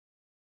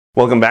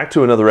Welcome back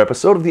to another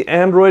episode of the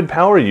Android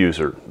Power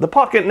User, the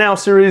Pocketnow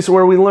series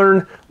where we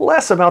learn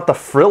less about the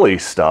frilly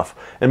stuff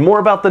and more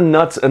about the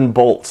nuts and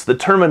bolts, the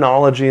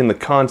terminology and the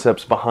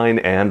concepts behind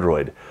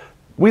Android.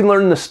 We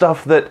learn the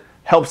stuff that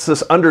helps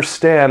us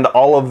understand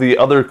all of the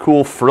other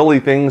cool frilly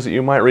things that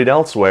you might read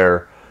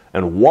elsewhere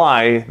and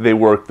why they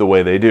work the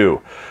way they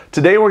do.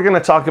 Today we're going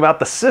to talk about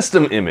the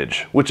system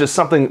image, which is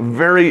something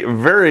very,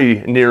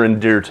 very near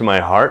and dear to my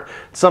heart.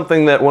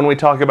 Something that when we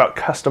talk about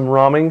custom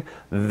ROMing,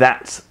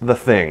 that's the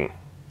thing.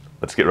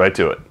 Let's get right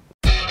to it.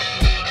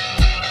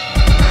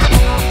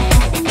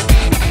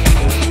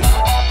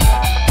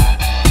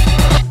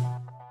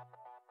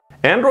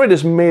 Android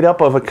is made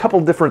up of a couple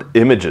different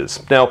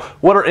images. Now,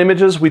 what are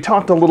images? We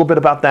talked a little bit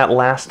about that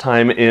last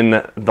time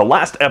in the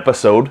last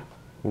episode.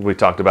 We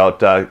talked about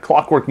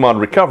Clockwork Mod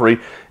recovery,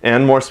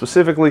 and more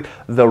specifically,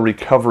 the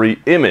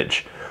recovery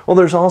image. Well,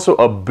 there's also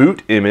a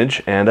boot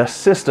image and a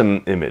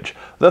system image.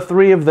 The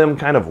three of them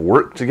kind of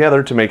work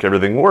together to make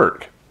everything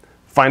work.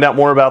 Find out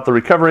more about the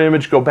recovery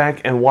image, go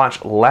back and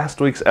watch last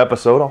week's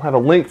episode. I'll have a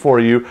link for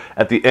you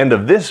at the end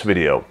of this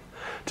video.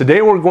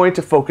 Today we're going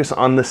to focus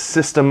on the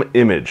system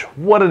image.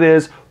 What it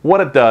is,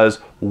 what it does,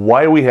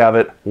 why we have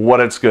it, what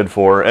it's good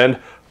for, and,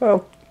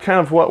 well, kind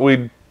of what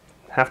we'd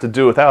have to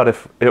do without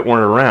if it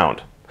weren't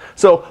around.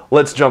 So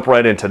let's jump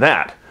right into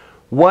that.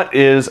 What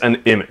is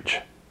an image?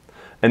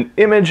 An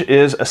image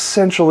is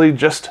essentially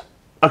just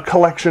a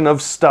collection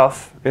of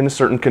stuff in a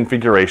certain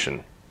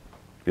configuration.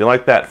 You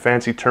like that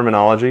fancy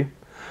terminology?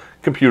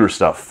 Computer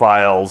stuff,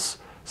 files,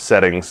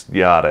 settings,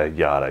 yada,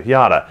 yada,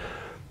 yada.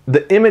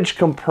 The image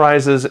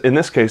comprises, in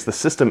this case, the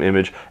system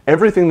image,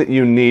 everything that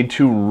you need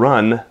to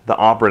run the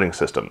operating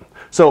system.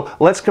 So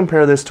let's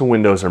compare this to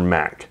Windows or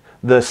Mac.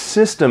 The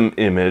system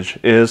image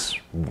is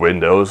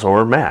Windows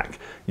or Mac.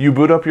 You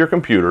boot up your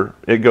computer,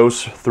 it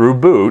goes through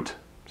boot,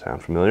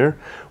 sound familiar?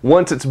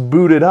 Once it's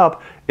booted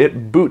up,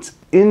 it boots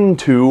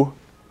into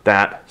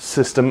that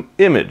system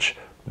image.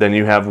 Then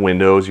you have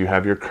Windows, you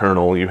have your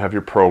kernel, you have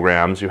your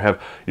programs, you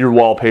have your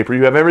wallpaper,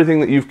 you have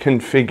everything that you've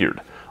configured.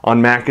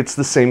 On Mac, it's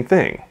the same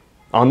thing.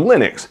 On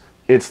Linux,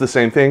 it's the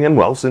same thing, and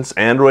well, since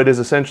Android is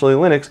essentially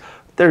Linux,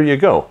 there you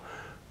go.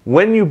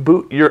 When you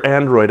boot your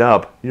Android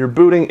up, you're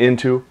booting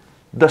into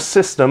the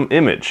system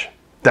image.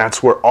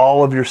 That's where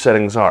all of your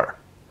settings are.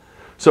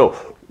 So,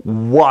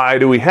 why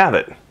do we have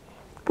it?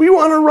 We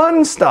want to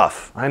run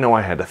stuff. I know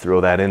I had to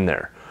throw that in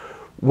there.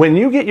 When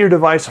you get your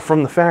device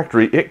from the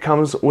factory, it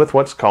comes with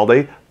what's called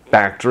a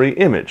factory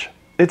image.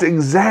 It's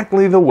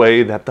exactly the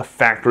way that the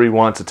factory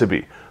wants it to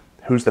be.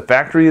 Who's the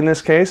factory in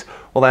this case?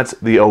 Well, that's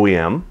the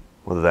OEM,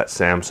 whether that's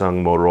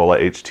Samsung,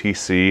 Motorola,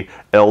 HTC,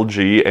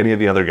 LG, any of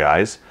the other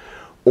guys,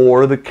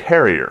 or the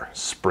carrier,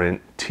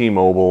 Sprint,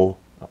 T-Mobile,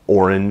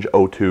 Orange,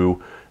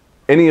 O2,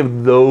 any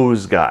of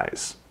those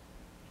guys.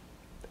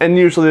 And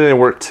usually they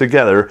work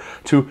together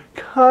to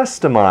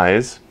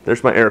customize,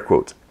 there's my air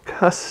quotes,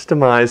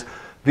 customize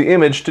the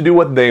image to do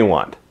what they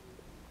want.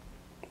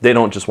 They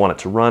don't just want it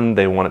to run,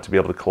 they want it to be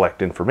able to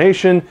collect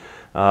information,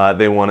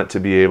 they want it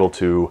to be able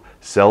to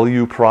sell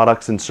you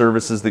products and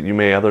services that you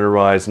may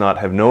otherwise not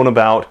have known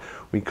about.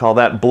 We call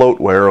that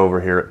bloatware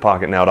over here at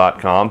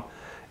Pocketnow.com,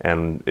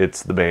 and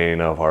it's the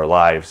bane of our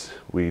lives.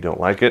 We don't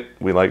like it,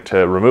 we like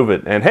to remove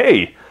it, and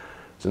hey,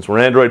 since we're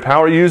Android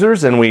power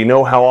users and we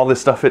know how all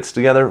this stuff fits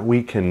together,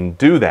 we can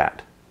do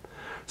that.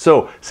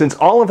 So, since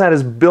all of that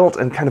is built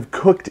and kind of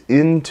cooked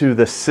into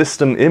the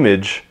system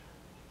image,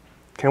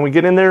 can we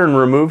get in there and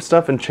remove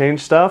stuff and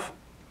change stuff?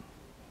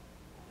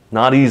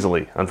 Not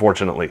easily,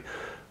 unfortunately.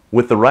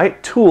 With the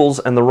right tools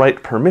and the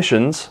right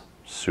permissions,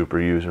 super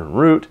user and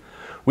root,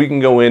 we can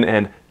go in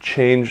and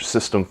change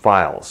system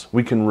files.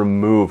 We can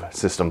remove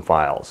system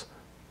files.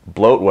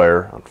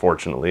 Bloatware,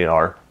 unfortunately,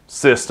 are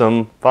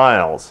system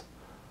files.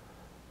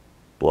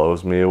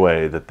 Blows me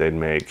away that they'd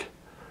make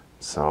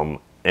some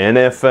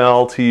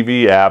NFL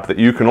TV app that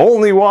you can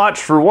only watch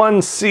for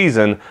one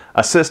season,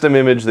 a system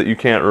image that you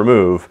can't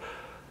remove.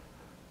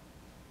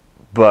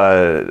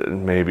 But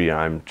maybe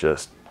I'm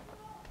just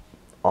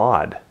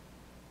odd.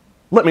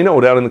 Let me know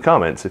down in the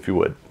comments if you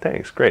would.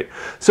 Thanks, great.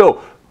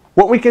 So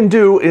what we can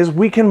do is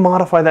we can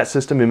modify that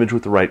system image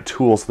with the right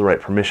tools, the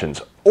right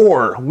permissions,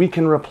 or we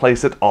can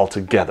replace it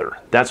altogether.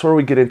 That's where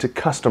we get into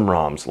custom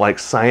ROMs, like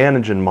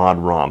Cyanogen Mod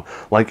ROM,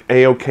 like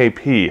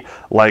AOKP,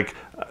 like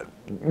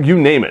you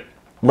name it.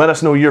 Let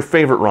us know your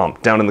favorite ROM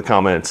down in the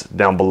comments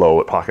down below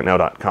at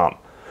Pocketnow.com.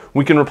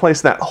 We can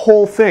replace that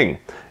whole thing.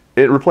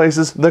 It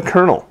replaces the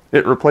kernel.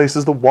 It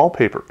replaces the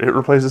wallpaper. It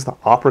replaces the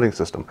operating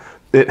system.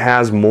 It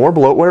has more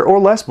bloatware or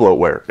less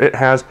bloatware. It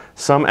has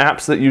some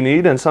apps that you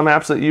need and some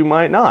apps that you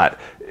might not.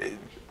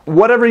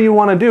 Whatever you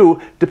want to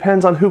do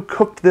depends on who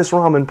cooked this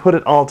ROM and put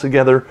it all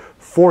together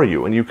for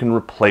you, and you can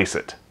replace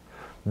it.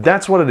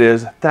 That's what it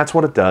is, that's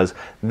what it does,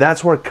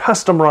 that's where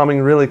custom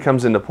ROMing really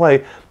comes into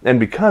play, and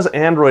because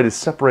Android is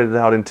separated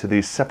out into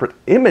these separate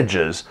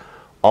images,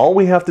 all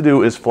we have to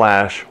do is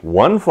flash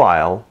one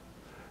file.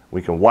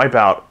 We can wipe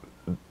out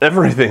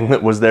everything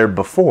that was there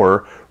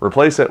before,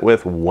 replace it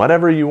with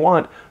whatever you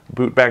want,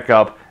 boot back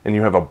up, and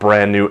you have a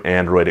brand new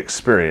Android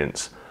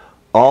experience.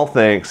 all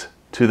thanks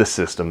to the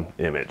system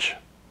image.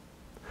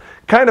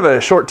 Kind of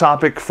a short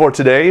topic for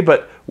today,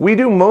 but we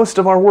do most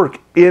of our work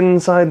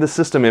inside the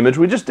system image.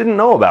 We just didn't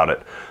know about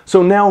it.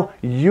 So now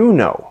you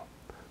know.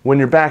 When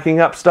you're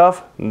backing up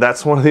stuff,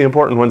 that's one of the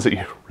important ones that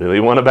you really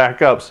want to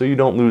back up so you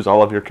don't lose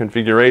all of your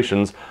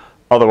configurations.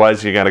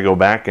 Otherwise, you got to go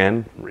back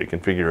and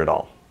reconfigure it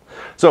all.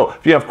 So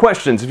if you have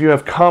questions, if you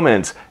have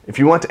comments, if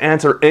you want to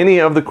answer any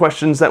of the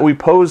questions that we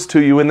posed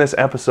to you in this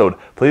episode,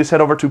 please head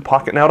over to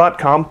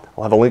Pocketnow.com.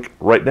 I'll have a link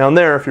right down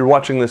there if you're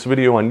watching this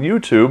video on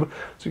YouTube.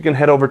 So you can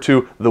head over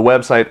to the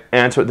website,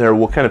 answer it there.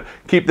 We'll kind of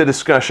keep the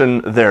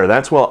discussion there.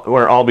 That's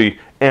where I'll be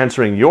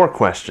answering your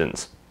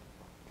questions.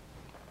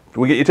 Did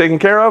we get you taken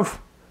care of?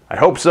 I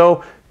hope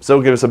so.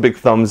 So give us a big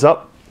thumbs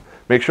up.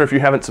 Make sure if you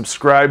haven't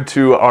subscribed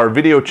to our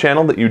video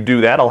channel that you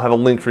do that. I'll have a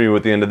link for you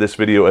at the end of this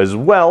video as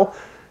well.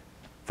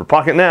 For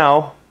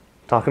Pocketnow,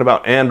 talking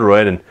about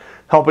Android and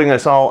helping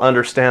us all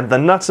understand the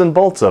nuts and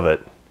bolts of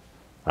it,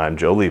 I'm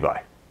Joe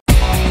Levi.